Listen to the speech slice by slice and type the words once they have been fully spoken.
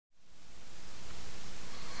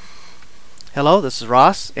Hello, this is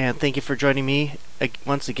Ross, and thank you for joining me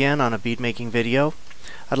once again on a bead making video.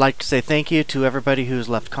 I'd like to say thank you to everybody who's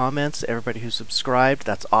left comments, everybody who's subscribed.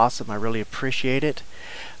 That's awesome. I really appreciate it.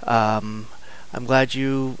 I'm glad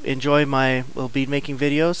you enjoy my little bead making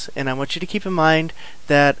videos, and I want you to keep in mind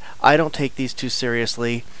that I don't take these too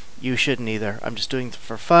seriously. You shouldn't either. I'm just doing it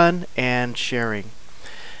for fun and sharing.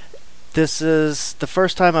 This is the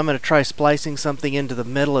first time I'm going to try splicing something into the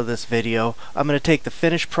middle of this video. I'm going to take the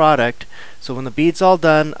finished product, so when the bead's all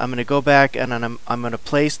done, I'm going to go back and I'm going to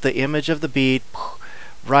place the image of the bead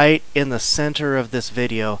right in the center of this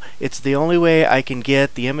video. It's the only way I can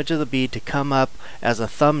get the image of the bead to come up as a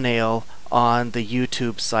thumbnail on the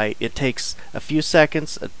YouTube site. It takes a few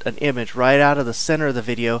seconds, an image right out of the center of the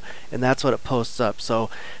video, and that's what it posts up. So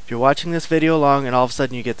if you're watching this video along and all of a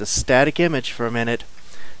sudden you get the static image for a minute,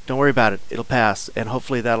 don't worry about it. It'll pass, and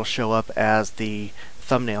hopefully that'll show up as the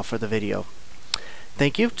thumbnail for the video.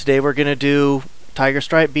 Thank you. Today we're going to do tiger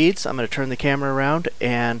stripe beads. I'm going to turn the camera around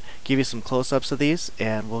and give you some close-ups of these,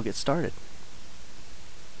 and we'll get started.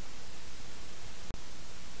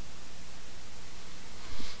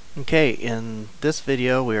 Okay, in this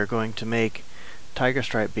video we are going to make tiger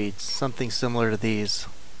stripe beads, something similar to these.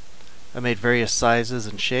 I made various sizes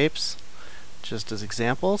and shapes just as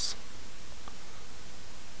examples.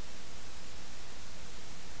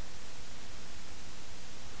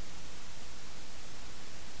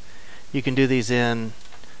 You can do these in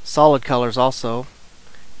solid colors also.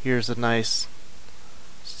 Here's a nice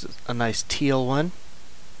teal one,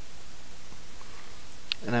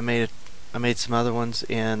 and I made some other ones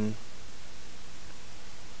in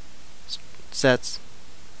sets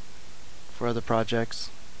for other projects.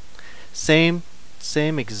 Same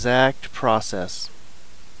exact process.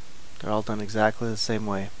 They're all done exactly the same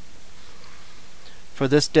way. For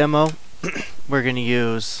this demo, we're going to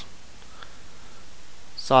use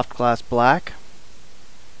soft glass black,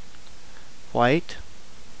 white,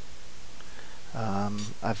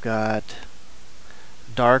 I've got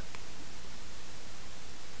dark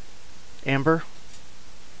amber,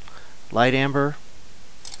 light amber,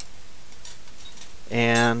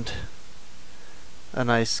 and a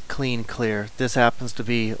nice clean clear. This happens to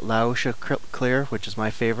be Laotia clear, which is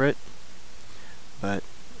my favorite, but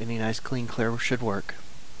any nice clean clear should work.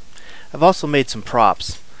 I've also made some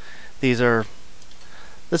props.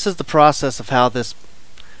 This is the process of how this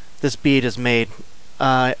bead is made.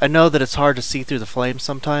 I know that it's hard to see through the flame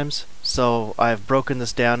sometimes, so I've broken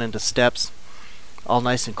this down into steps, all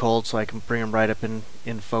nice and cold, so I can bring them right up in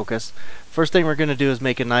focus. First thing we're going to do is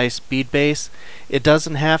make a nice bead base. It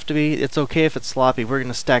doesn't have to be, it's okay if it's sloppy. We're going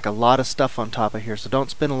to stack a lot of stuff on top of here, so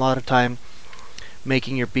don't spend a lot of time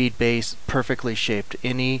making your bead base perfectly shaped. The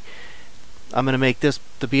bead I'm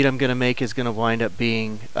going to make is going to wind up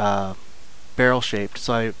being barrel shaped,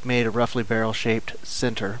 so I made a roughly barrel shaped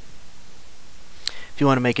center. If you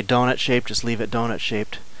want to make it donut shaped, just leave it donut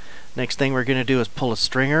shaped. Next thing we're going to do is pull a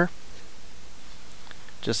stringer,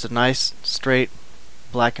 just a nice straight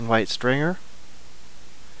black and white stringer,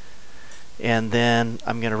 and then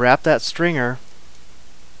I'm going to wrap that stringer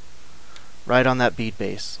right on that bead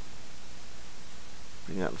base.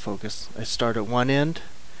 Bring that in focus. I start at one end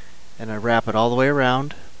and I wrap it all the way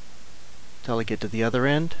around until I get to the other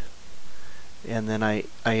end, and then I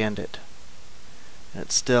end it, and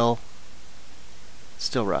it's still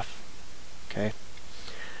rough. Okay.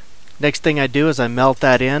 Next thing I do is I melt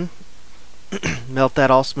that in, melt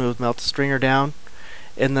that all smooth, melt the stringer down,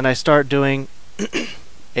 and then I start doing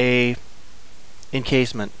a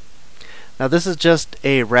encasement. Now this is just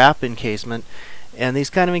a wrap encasement, and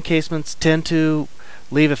these kind of encasements tend to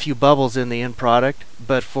leave a few bubbles in the end product,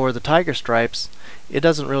 but for the tiger stripes it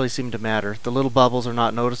doesn't really seem to matter. The little bubbles are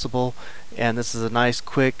not noticeable, and this is a nice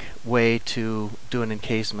quick way to do an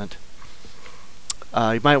encasement.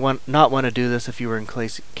 You might not want to do this if you were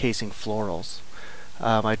encasing florals.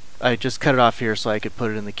 I just cut it off here so I could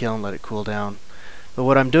put it in the kiln and let it cool down. But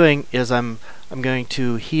what I'm doing is I'm going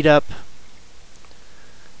to heat up,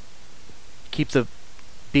 keep the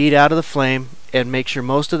bead out of the flame, and make sure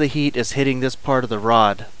most of the heat is hitting this part of the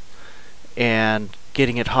rod and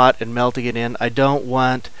getting it hot and melting it in. I don't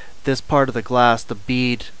want this part of the glass, the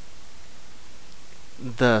bead,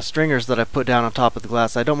 the stringers that I put down on top of the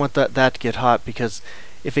glass, I don't want that to get hot, because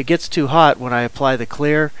if it gets too hot when I apply the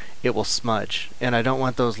clear, it will smudge, and I don't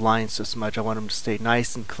want those lines to smudge. I want them to stay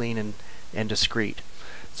nice and clean and discreet.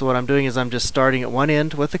 So what I'm doing is I'm just starting at one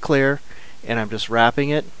end with the clear, and I'm just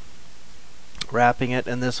wrapping it,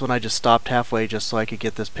 and this one I just stopped halfway just so I could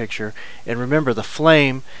get this picture. And remember, the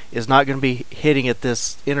flame is not going to be hitting at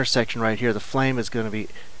this intersection right here. The flame is going to be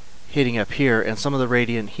hitting up here, and some of the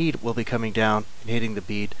radiant heat will be coming down and hitting the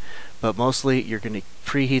bead, but mostly you're going to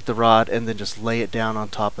preheat the rod and then just lay it down on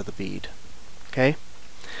top of the bead. Okay?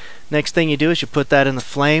 Next thing you do is you put that in the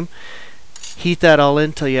flame, heat that all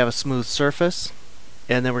in until you have a smooth surface,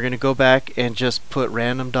 and then we're going to go back and just put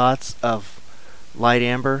random dots of light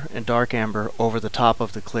amber and dark amber over the top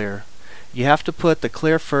of the clear. You have to put the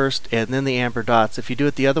clear first and then the amber dots. If you do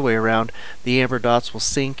it the other way around, the amber dots will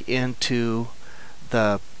sink into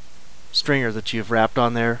the stringer that you've wrapped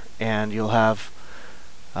on there, and you'll have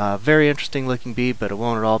a very interesting looking bead, but it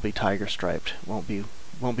won't at all be tiger striped. It won't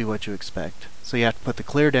be what you expect. So you have to put the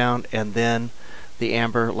clear down and then the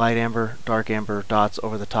amber, light amber, dark amber dots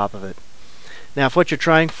over the top of it. Now if what you're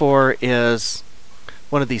trying for is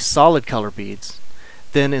one of these solid color beads,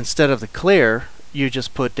 then instead of the clear, you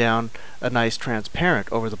just put down a nice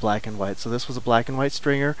transparent over the black and white. So this was a black and white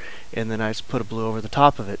stringer, and then I just put a blue over the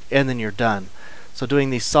top of it, and then you're done. So doing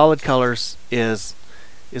these solid colors is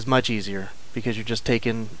much easier, because you're just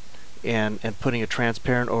taking and putting a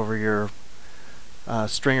transparent over your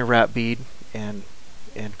stringer wrap bead and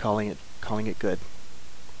calling it good.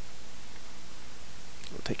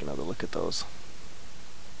 We'll take another look at those.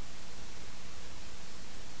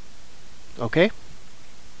 Okay.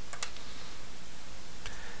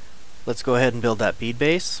 Let's go ahead and build that bead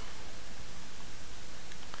base.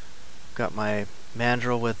 Got my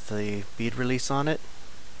mandrel with the bead release on it,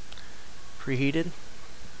 preheated.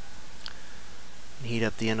 Heat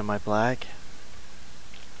up the end of my black.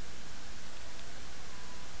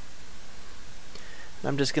 And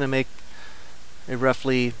I'm just going to make a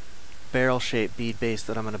roughly barrel-shaped bead base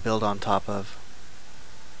that I'm going to build on top of.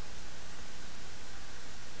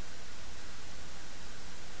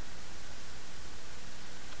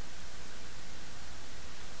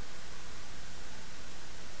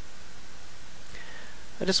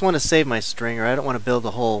 I just want to save my stringer. I don't want to build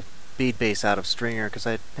the whole bead base out of stringer, because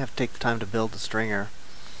I have to take the time to build the stringer,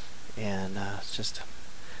 and it's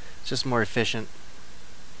just more efficient.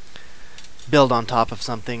 Build on top of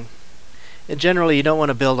something, and generally you don't want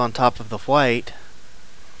to build on top of the white,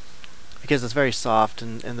 because it's very soft,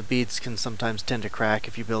 and the beads can sometimes tend to crack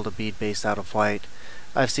if you build a bead base out of white.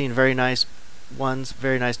 I've seen very nice ones,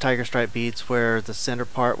 very nice tiger stripe beads where the center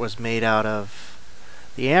part was made out of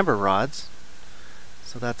the amber rods,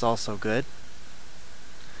 so that's also good.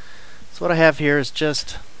 So what I have here is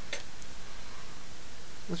just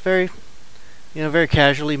this very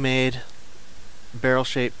casually made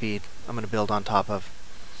barrel-shaped bead I'm going to build on top of.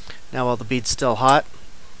 Now while the bead's still hot,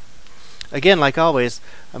 again, like always,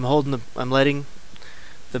 I'm letting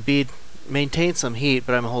the bead maintain some heat,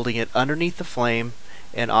 but I'm holding it underneath the flame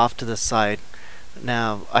and off to the side.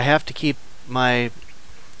 Now I have to keep my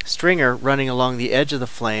stringer running along the edge of the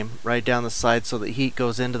flame right down the side so that heat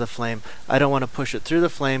goes into the flame. I don't want to push it through the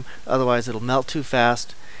flame, otherwise it'll melt too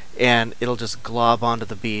fast and it'll just glob onto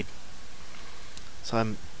the bead. So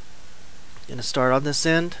I'm going to start on this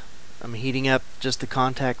end. I'm heating up just the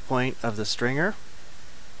contact point of the stringer,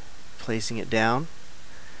 placing it down,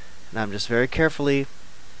 and I'm just very carefully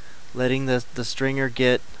letting the stringer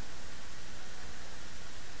get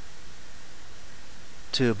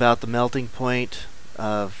to about the melting point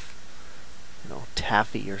of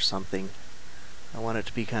taffy or something. I want it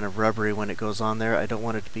to be kind of rubbery when it goes on there. I don't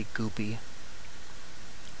want it to be goopy.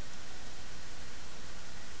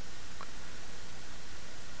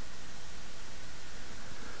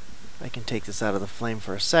 I can take this out of the flame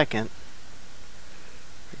for a second.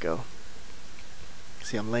 There we go.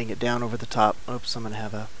 See, I'm laying it down over the top. Oops, I'm going to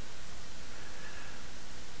have a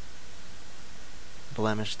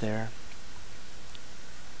blemish there.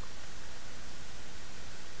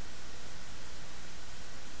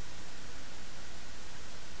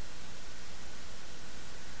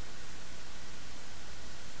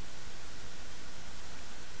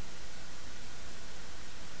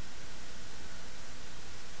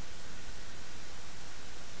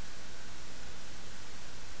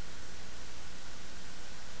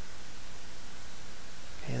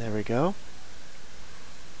 There we go.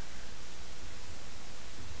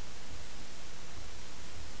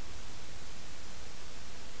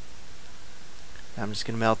 I'm just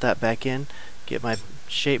going to melt that back in, get my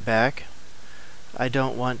shape back. I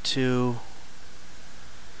don't want to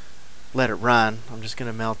let it run. I'm just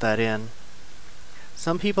going to melt that in.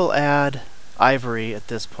 Some people add ivory at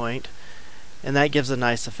this point, and that gives a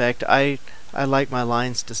nice effect. I like my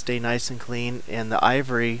lines to stay nice and clean, and the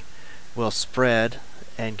ivory will spread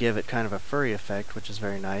and give it kind of a furry effect, which is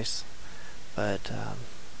very nice. But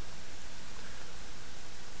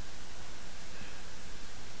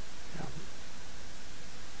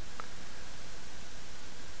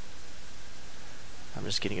I'm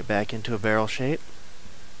just getting it back into a barrel shape.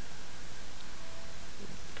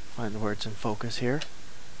 Find where it's in focus here.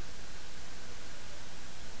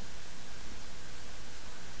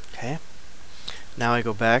 Okay. Now I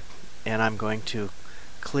go back and I'm going to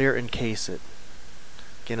clear and case it.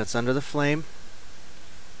 Again, it's under the flame,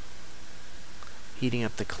 heating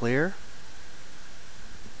up the clear.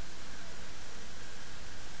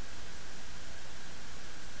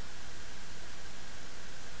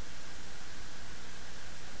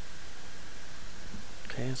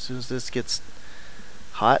 Okay, as soon as this gets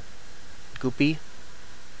hot, goopy.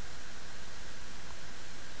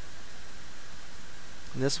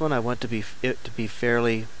 And this one I want it to be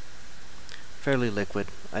fairly liquid.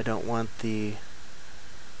 I don't want the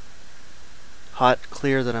hot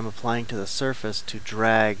clear that I'm applying to the surface to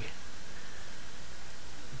drag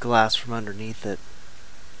glass from underneath it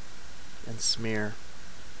and smear.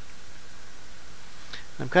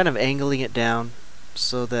 I'm kind of angling it down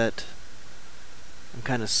so that I'm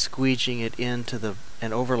kind of squeeging it into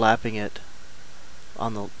and overlapping it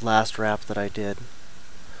on the last wrap that I did.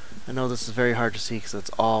 I know this is very hard to see because it's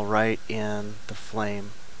all right in the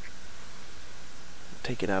flame.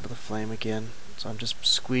 Take it out of the flame again. So I'm just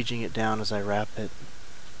squeegeeing it down as I wrap it.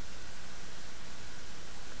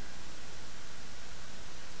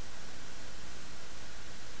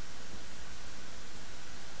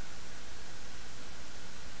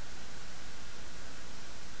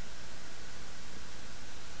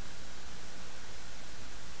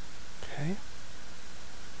 Okay.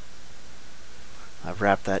 I've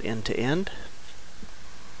wrapped that end to end.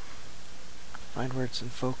 Find where it's in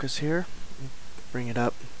focus here. Bring it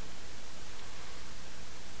up.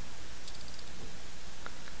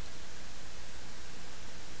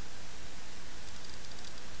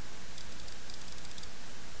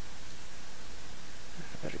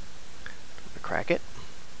 Better crack it.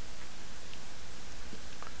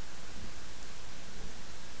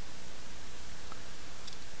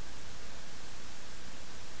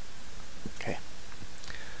 Okay.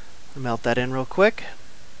 Melt that in real quick.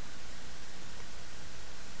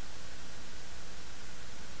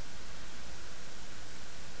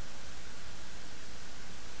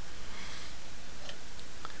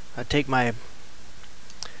 I take my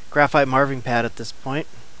graphite marving pad at this point.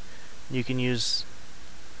 You can use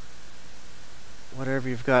whatever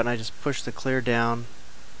you've got, and I just push the clear down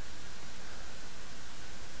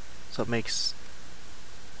so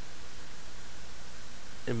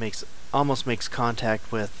it almost makes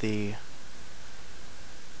contact with the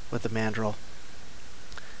mandrel.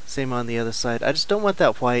 Same on the other side. I just don't want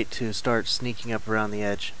that white to start sneaking up around the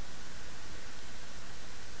edge.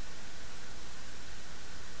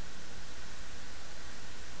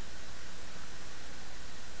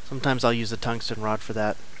 Sometimes I'll use a tungsten rod for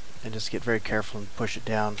that and just get very careful and push it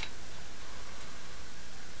down.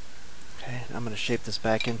 Okay, I'm going to shape this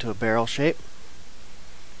back into a barrel shape.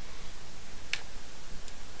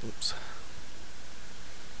 Oops.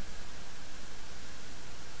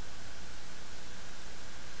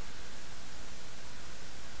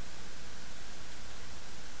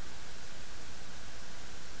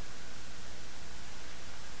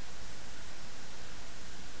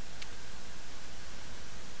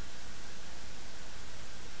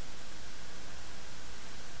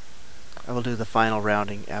 I will do the final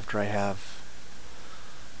rounding after I have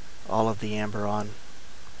all of the amber on.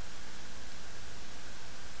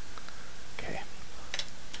 Okay.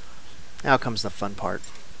 Now comes the fun part.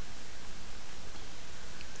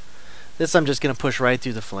 This I'm just going to push right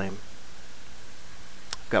through the flame.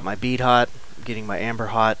 I've got my bead hot, I'm getting my amber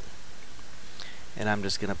hot, and I'm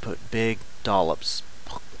just going to put big dollops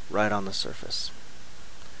right on the surface.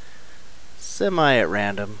 Semi at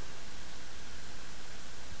random.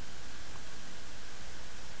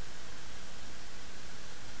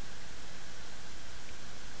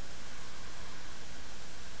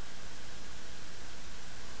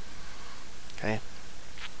 Okay,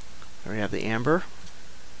 there we have the amber,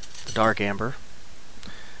 the dark amber.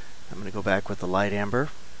 I'm going to go back with the light amber,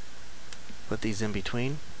 put these in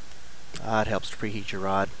between. It helps to preheat your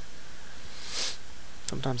rod.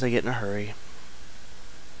 Sometimes I get in a hurry.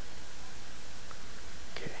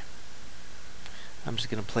 Okay, I'm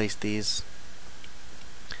just going to place these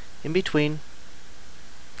in between.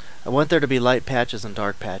 I want there to be light patches and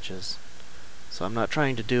dark patches, so I'm not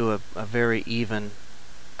trying to do a very even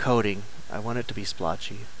coating. I want it to be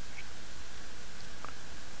splotchy.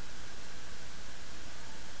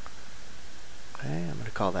 Okay, I'm going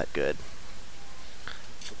to call that good.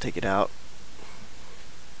 Take it out.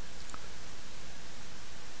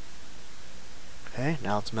 Okay,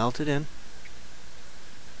 now it's melted in.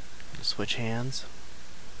 Switch hands.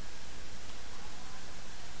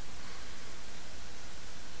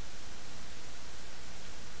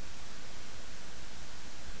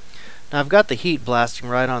 Now I've got the heat blasting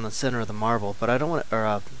right on the center of the marble, but I don't want,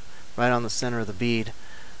 right on the center of the bead,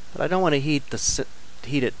 but I don't want to heat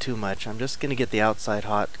it too much. I'm just going to get the outside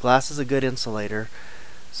hot. Glass is a good insulator,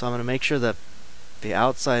 so I'm going to make sure that the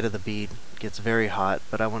outside of the bead gets very hot,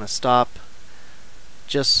 but I want to stop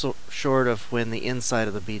just short of when the inside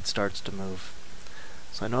of the bead starts to move.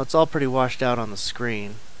 So I know it's all pretty washed out on the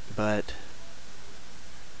screen, but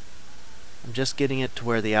I'm just getting it to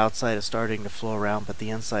where the outside is starting to flow around, but the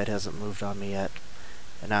inside hasn't moved on me yet.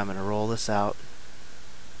 And now I'm going to roll this out.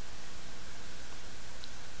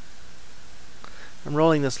 I'm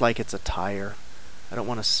rolling this like it's a tire. I don't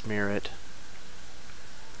want to smear it.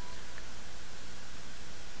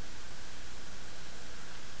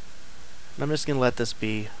 And I'm just going to let this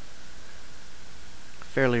be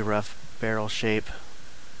fairly rough barrel shape.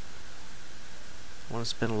 I want to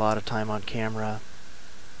spend a lot of time on camera.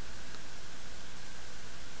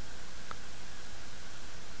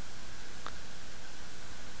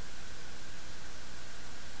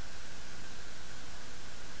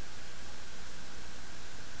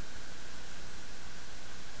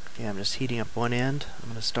 Okay, I'm just heating up one end. I'm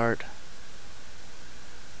going to start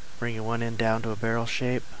bringing one end down to a barrel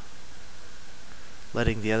shape,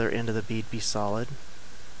 letting the other end of the bead be solid.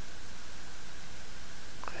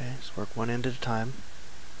 Okay, just work one end at a time.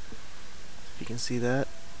 If you can see that.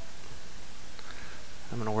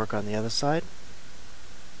 I'm going to work on the other side.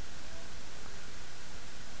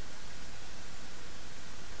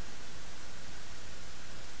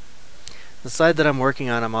 The side that I'm working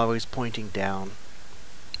on, I'm always pointing down.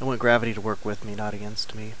 I want gravity to work with me, not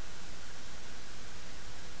against me.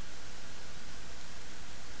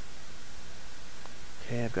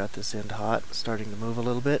 Okay, I've got this end hot, starting to move a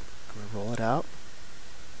little bit. I'm going to roll it out.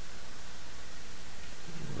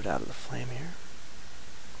 Move it out of the flame here.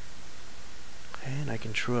 Okay, and I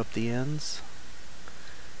can true up the ends.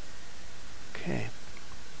 Okay.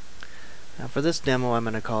 Now for this demo, I'm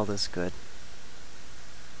going to call this good.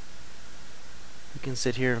 We can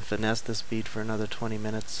sit here and finesse this bead for another 20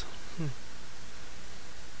 minutes.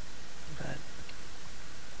 But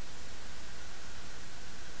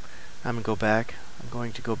I'm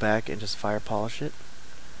going to go back and just fire polish it.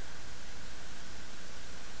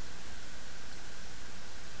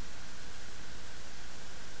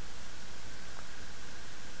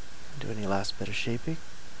 Do any last bit of shaping.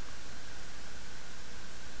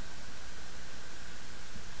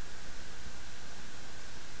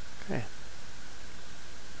 Okay.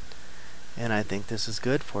 And I think this is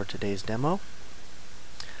good for today's demo.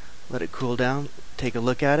 Let it cool down, take a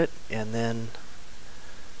look at it, and then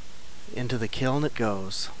into the kiln it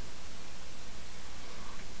goes.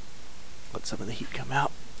 Let some of the heat come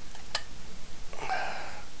out.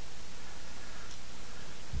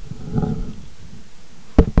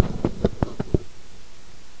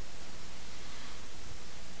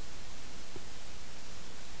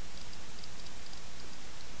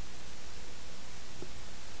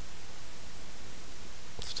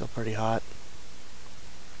 Still pretty hot.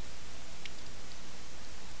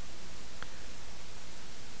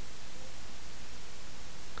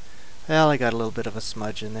 Well, I got a little bit of a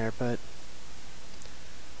smudge in there, but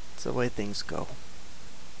it's the way things go.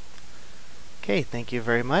 Okay, thank you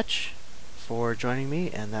very much for joining me,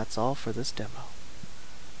 and that's all for this demo.